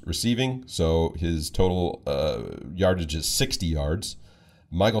 yards receiving, so his total yardage is 60 yards.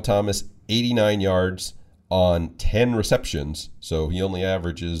 Michael Thomas, 89 yards on 10 receptions, so he only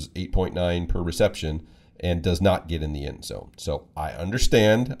averages 8.9 per reception and does not get in the end zone. So I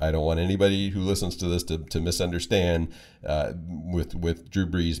understand. I don't want anybody who listens to this to misunderstand with Drew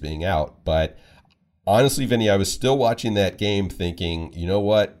Brees being out. But honestly, Vinny, I was still watching that game thinking, you know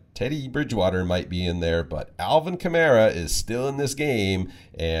what? Teddy Bridgewater might be in there, but Alvin Kamara is still in this game,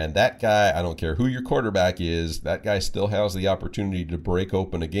 and that guy, I don't care who your quarterback is, that guy still has the opportunity to break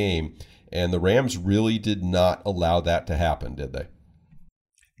open a game, and the Rams really did not allow that to happen, did they?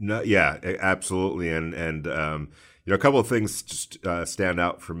 No, yeah, absolutely, and a couple of things just stand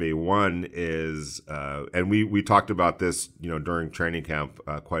out for me. One is, and we talked about this, during training camp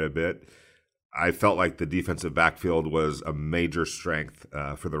quite a bit. I felt like the defensive backfield was a major strength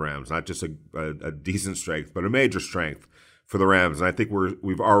for the Rams, not just a decent strength, but a major strength for the Rams. And I think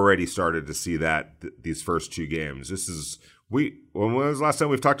we've already started to see that these first two games. When was the last time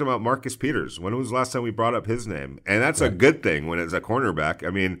we've talked about Marcus Peters? When was the last time we brought up his name? And that's right. A good thing when it's a cornerback. I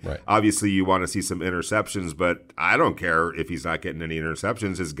mean, right. Obviously you want to see some interceptions, but I don't care if he's not getting any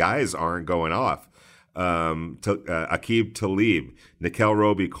interceptions. His guys aren't going off. Aqib Talib, Nickel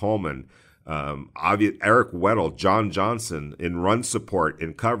Roby-Coleman, Eric Weddle, John Johnson in run support,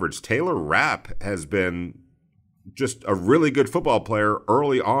 in coverage. Taylor Rapp has been just a really good football player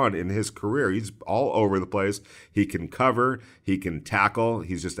early on in his career. He's all over the place. He can cover, he can tackle.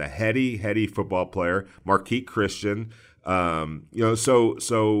 He's just a heady football player. Marquise Christian.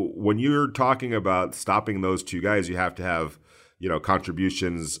 So when you're talking about stopping those two guys, you have to have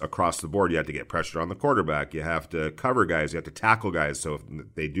contributions across the board. You have to get pressure on the quarterback. You have to cover guys. You have to tackle guys. So if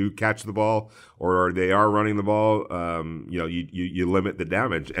they do catch the ball or they are running the ball, you limit the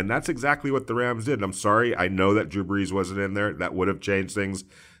damage. And that's exactly what the Rams did. I'm sorry. I know that Drew Brees wasn't in there. That would have changed things.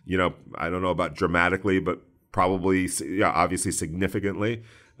 I don't know about dramatically, but probably, obviously significantly.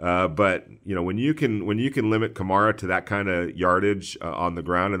 But when you can limit Kamara to that kind of yardage on the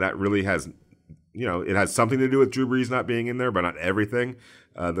ground, and that really has it has something to do with Drew Brees not being in there, but not everything.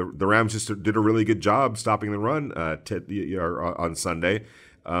 The Rams just did a really good job stopping the run on Sunday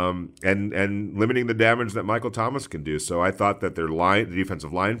and limiting the damage that Michael Thomas can do. So I thought that the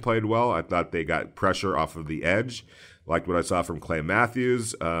defensive line played well. I thought they got pressure off of the edge. Liked what I saw from Clay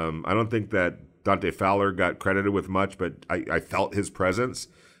Matthews. I don't think that Dante Fowler got credited with much, but I felt his presence.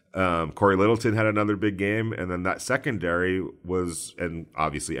 Corey Littleton had another big game, and then that secondary and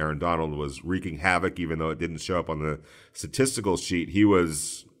obviously Aaron Donald was wreaking havoc, even though it didn't show up on the statistical sheet. He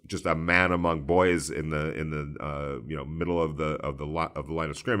was just a man among boys in the middle of the line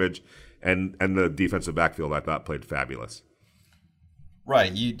of scrimmage, and the defensive backfield I thought played fabulous.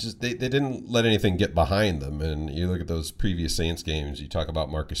 Right. They didn't let anything get behind them. And you look at those previous Saints games, you talk about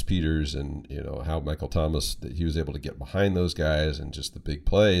Marcus Peters and, how Michael Thomas, that he was able to get behind those guys and just the big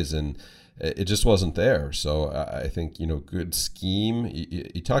plays, and it just wasn't there. So I think, good scheme.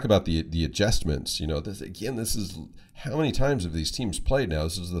 You talk about the adjustments, this is how many times have these teams played now?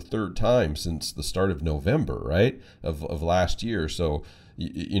 This is the third time since the start of November, right? Of last year. So,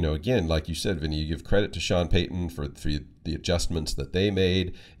 again, like you said, Vinny, you give credit to Sean Payton for the adjustments that they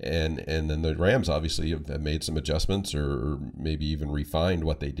made, and then the Rams obviously have made some adjustments or maybe even refined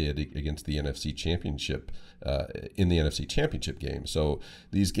what they did against the NFC Championship in the NFC Championship game. So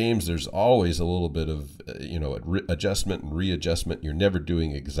these games, there's always a little bit of adjustment and readjustment. You're never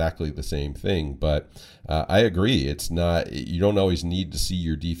doing exactly the same thing, but I agree. It's not, you don't always need to see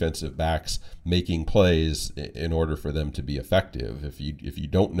your defensive backs making plays in order for them to be effective. If you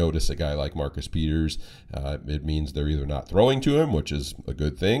don't notice a guy like Marcus Peters, it means they're either not throwing to him, which is a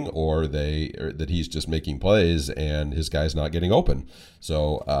good thing, or that he's just making plays and his guy's not getting open.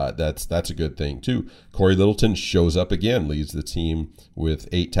 So that's a good thing too. Corey Littleton shows up again, leads the team with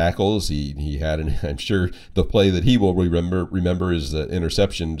 8 tackles. He had, I'm sure the play that he will remember is the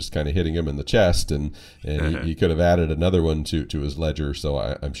interception, just kind of hitting him in the chest, and he could have added another one to his ledger. So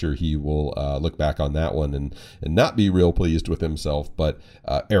I'm sure he will look back on that one and not be real pleased with himself. But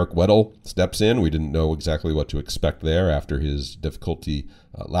Eric Weddle steps in. We didn't know exactly what to expect there after his difficulty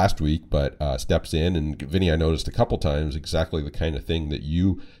last week, but steps in. And Vinny, I noticed a couple times exactly the kind of thing that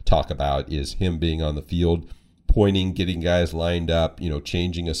you talk about is him being on the field, pointing, getting guys lined up,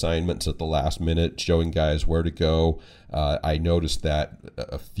 changing assignments at the last minute, showing guys where to go. I noticed that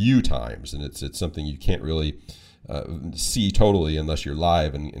a few times, and it's something you can't really see totally unless you're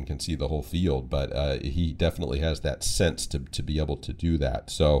live and can see the whole field, but he definitely has that sense to be able to do that.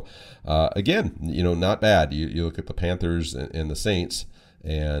 So again, not bad. You look at the Panthers and the Saints,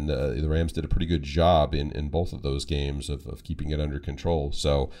 and the Rams did a pretty good job in both of those games of keeping it under control.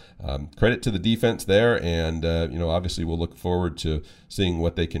 So credit to the defense there, and obviously we'll look forward to seeing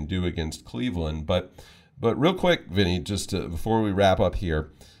what they can do against Cleveland. But real quick, Vinny, just before we wrap up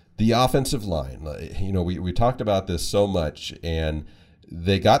here, the offensive line, we talked about this so much, and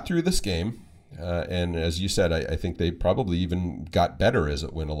they got through this game. And as you said, I think they probably even got better as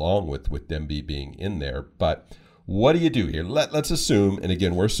it went along with Demby being in there. But what do you do here? Let's assume, and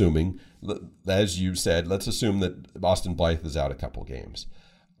again, we're assuming, as you said, let's assume that Austin Blythe is out a couple games.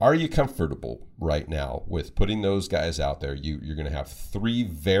 Are you comfortable right now with putting those guys out there? You're going to have 3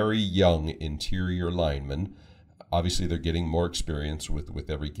 very young interior linemen. Obviously, they're getting more experience with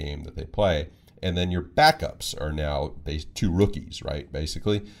every game that they play. And then your backups are now 2 rookies, right,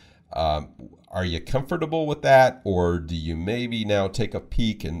 basically. Are you comfortable with that, or do you maybe now take a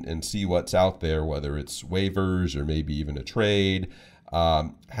peek and see what's out there, whether it's waivers or maybe even a trade?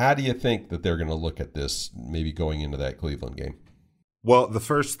 How do you think that they're going to look at this maybe going into that Cleveland game? Well, the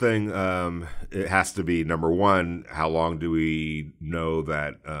first thing, it has to be, number one, how long do we know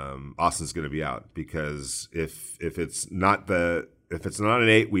that Austin's going to be out? Because if it's not an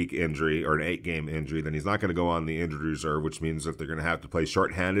 8-week injury or an 8-game injury, then he's not going to go on the injured reserve, which means that they're going to have to play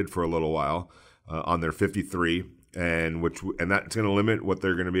shorthanded for a little while on their 53, and that's going to limit what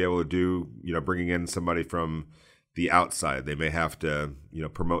they're going to be able to do. Bringing in somebody from the outside, they may have to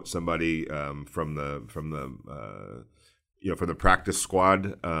promote somebody from the practice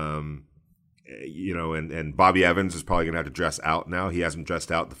squad. And Bobby Evans is probably going to have to dress out now. He hasn't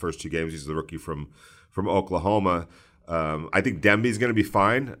dressed out the first 2 games. He's the rookie from Oklahoma. I think Demby's going to be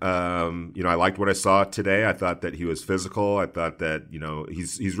fine. I liked what I saw today. I thought that he was physical. I thought that,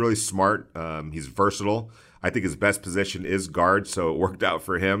 he's really smart. He's versatile. I think his best position is guard, so it worked out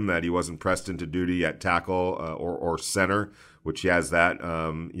for him that he wasn't pressed into duty at tackle or center, which he has that,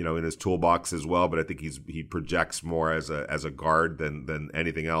 in his toolbox as well. But I think he projects more as a guard than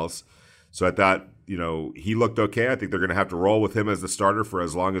anything else. So I thought, he looked okay. I think they're going to have to roll with him as the starter for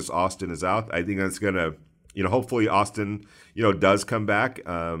as long as Austin is out. I think that's going to, hopefully Austin, does come back.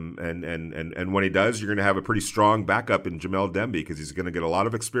 And when he does, you're going to have a pretty strong backup in Jamel Demby, because he's going to get a lot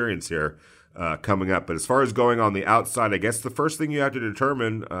of experience here coming up. But as far as going on the outside, I guess the first thing you have to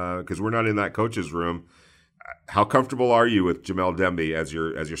determine, because we're not in that coach's room, how comfortable are you with Jamel Demby as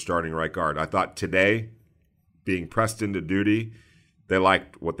your starting right guard? I thought today, being pressed into duty, they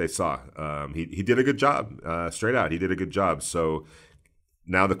liked what they saw. He did a good job. Straight out, he did a good job. So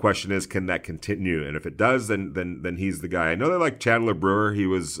now the question is, can that continue? And if it does, then he's the guy. I know they like Chandler Brewer. He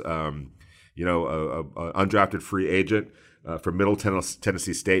was, a undrafted free agent from Middle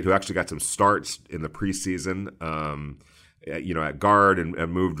Tennessee State, who actually got some starts in the preseason, at guard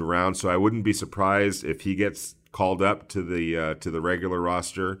and moved around. So I wouldn't be surprised if he gets called up to the regular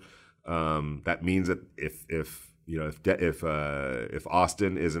roster. That means that if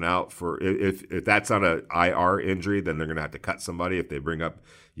Austin isn't out if that's on a IR injury, then they're going to have to cut somebody if they bring up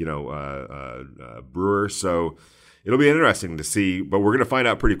Brewer. So it'll be interesting to see, but we're going to find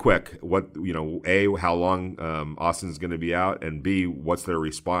out pretty quick what A, how long Austin's going to be out, and B, what's their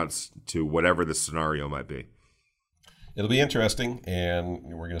response to whatever the scenario might be. It'll be interesting, and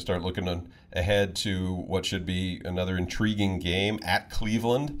we're going to start looking ahead to what should be another intriguing game at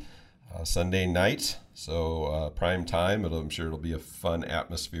Cleveland Sunday night. So prime time. I'm sure it'll be a fun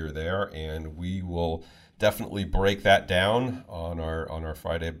atmosphere there, and we will definitely break that down on our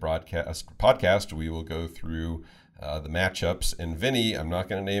Friday podcast. We will go through the matchups. And Vinny, I'm not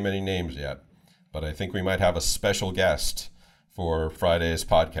going to name any names yet, but I think we might have a special guest for Friday's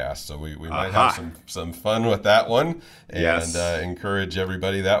podcast. So we might have some fun with that one, and yes. Encourage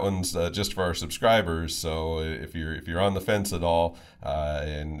everybody. That one's just for our subscribers. So if you're on the fence at all,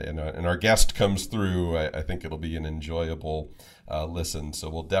 and our guest comes through, I think it'll be an enjoyable listen. So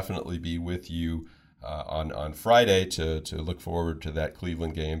we'll definitely be with you on Friday to look forward to that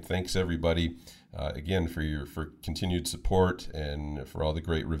Cleveland game. Thanks everybody. Again, for continued support and for all the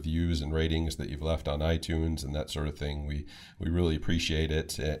great reviews and ratings that you've left on iTunes and that sort of thing. We really appreciate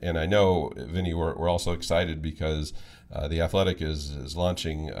it. And I know, Vinny, we're also excited because The Athletic is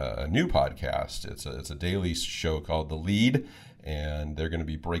launching a new podcast. It's a daily show called The Lead, and they're going to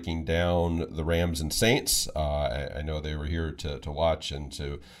be breaking down the Rams and Saints. I know they were here to watch and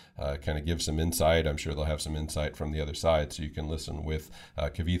to kind of give some insight. I'm sure they'll have some insight from the other side, so you can listen with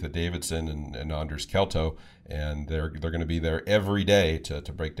Kavitha Davidson and Anders Kelto, and they're going to be there every day to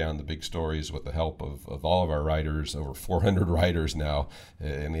break down the big stories with the help of all of our writers, over 400 writers now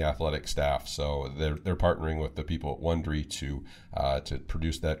in the Athletic staff. So they're partnering with the people at Wondery to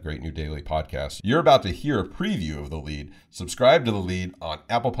produce that great new daily podcast. You're about to hear a preview of The Lead. Subscribe to The Lead on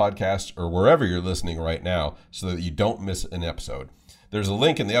Apple Podcasts or wherever you're listening right now so that you don't miss an episode. There's a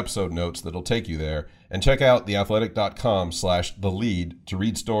link in the episode notes that'll take you there, and check out theathletic.com/thelead to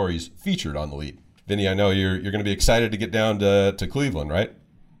read stories featured on The Lead. Vinny, I know you're going to be excited to get down to Cleveland, right?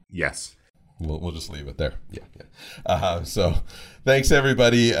 Yes. We'll just leave it there. Yeah. So thanks,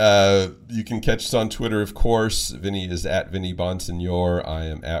 everybody. You can catch us on Twitter, of course. Vinny is at Vinny Bonsignor. I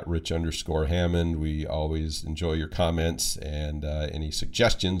am at Rich_Hammond. We always enjoy your comments and any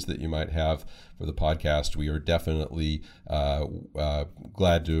suggestions that you might have for the podcast. We are definitely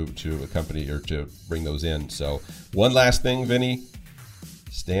glad to accompany or to bring those in. So one last thing, Vinny.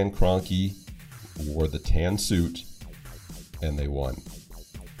 Stan Kroenke wore the tan suit, and they won.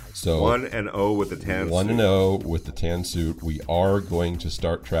 So 1-0 with the tan suit. 1-0 with the tan suit. We are going to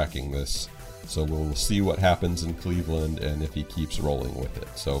start tracking this. So we'll see what happens in Cleveland and if he keeps rolling with it.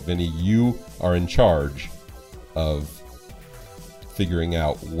 So, Vinny, you are in charge of figuring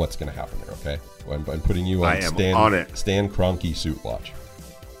out what's going to happen there, okay? I'm putting you on Stan Kroenke suit watch.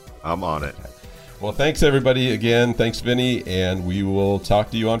 I'm on it. Okay. Well, thanks, everybody, again. Thanks, Vinny, and we will talk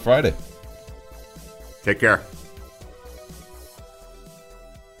to you on Friday. Take care.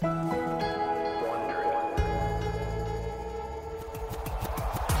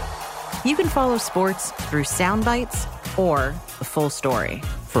 You can follow sports through sound bites or the full story.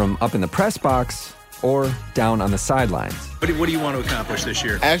 From up in the press box or down on the sidelines. What do you want to accomplish this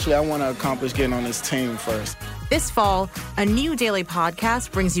year? Actually, I want to accomplish getting on this team first. This fall, a new daily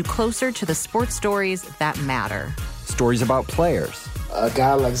podcast brings you closer to the sports stories that matter. Stories about players. A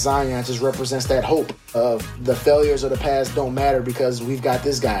guy like Zion just represents that hope of the failures of the past don't matter because we've got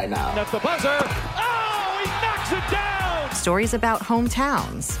this guy now. That's the buzzer. Oh, he knocks it down. Stories about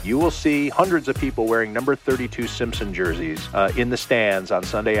hometowns. You will see hundreds of people wearing number 32 Simpson jerseys in the stands on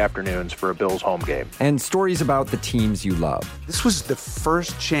Sunday afternoons for a Bills home game. And stories about the teams you love. This was the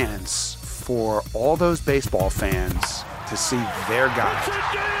first chance for all those baseball fans to see their guy.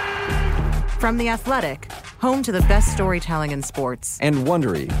 From The Athletic, home to the best storytelling in sports. And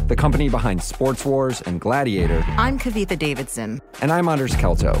Wondery, the company behind Sports Wars and Gladiator. I'm Kavitha Davidson. And I'm Anders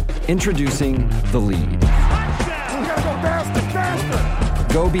Kelto. Introducing The Lead.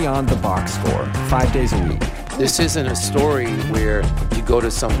 Go beyond the box score 5 days a week. This isn't a story where you go to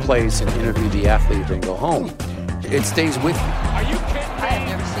some place and interview the athlete and go home. It stays with you. Are you kidding me? I have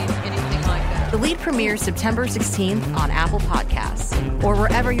never seen anything like that. The Lead premieres September 16th on Apple Podcasts or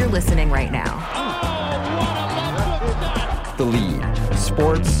wherever you're listening right now. Oh, The Lead.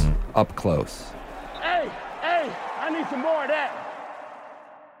 Sports up close. hey, I need some more of that.